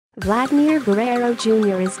Vladimir Guerrero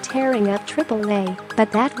Jr. is tearing up AAA,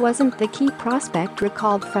 but that wasn't the key prospect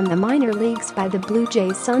recalled from the minor leagues by the Blue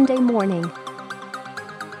Jays Sunday morning.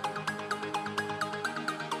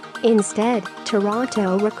 Instead,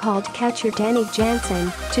 Toronto recalled catcher Danny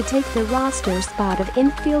Jansen to take the roster spot of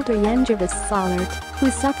infielder Yangervis Solarte,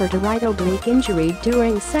 who suffered a right oblique injury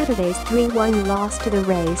during Saturday's 3-1 loss to the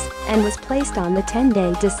Rays and was placed on the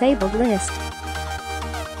 10-day disabled list.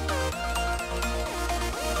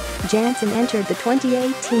 Jansen entered the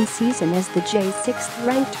 2018 season as the Jays'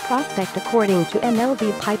 sixth-ranked prospect according to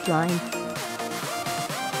MLB Pipeline.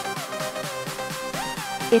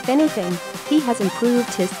 If anything, he has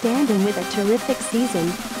improved his standing with a terrific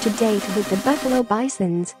season to date with the Buffalo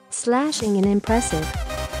Bisons, slashing an impressive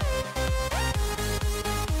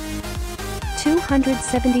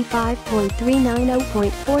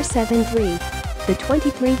 275.390.473. The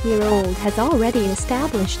 23-year-old has already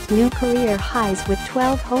established new career highs with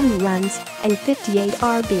 12 home runs and 58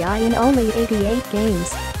 RBI in only 88 games.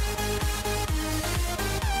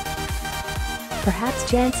 Perhaps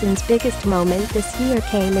Jansen's biggest moment this year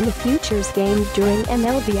came in the Futures game during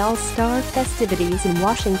MLB All Star festivities in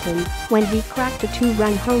Washington, when he cracked a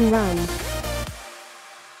two-run home run.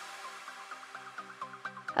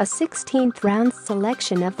 A 16th-round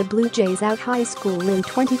selection of the Blue Jays out high school in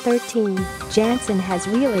 2013, Jansen has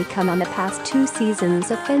really come on the past two seasons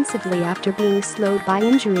offensively after being slowed by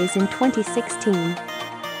injuries in 2016.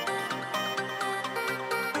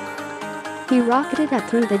 He rocketed up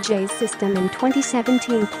through the Jays system in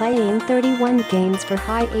 2017, playing 31 games for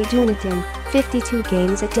High A Dunedin, 52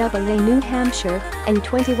 games at AA New Hampshire, and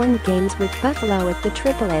 21 games with Buffalo at the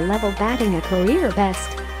AAA level, batting a career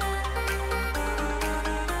best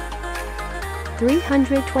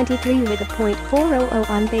 323 with a .400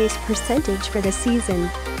 on-base percentage for the season.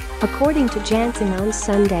 According to Jansen on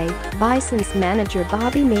Sunday, Bisons manager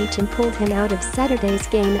Bobby Meacham pulled him out of Saturday's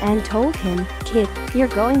game and told him, "Kid, you're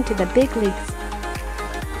going to the big leagues.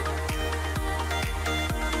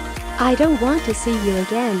 I don't want to see you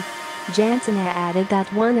again." Jansen added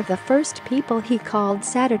that one of the first people he called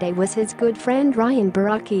Saturday was his good friend Ryan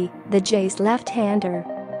Borucki, the Jays' left-hander.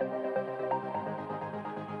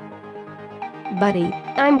 "Buddy,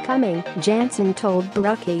 I'm coming," Jansen told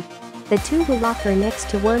Borucki. The two will locker next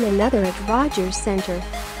to one another at Rogers Center.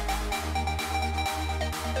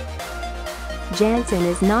 Jansen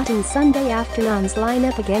is not in Sunday afternoon's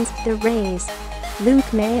lineup against the Rays.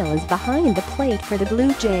 Maile is behind the plate for the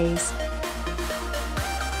Blue Jays.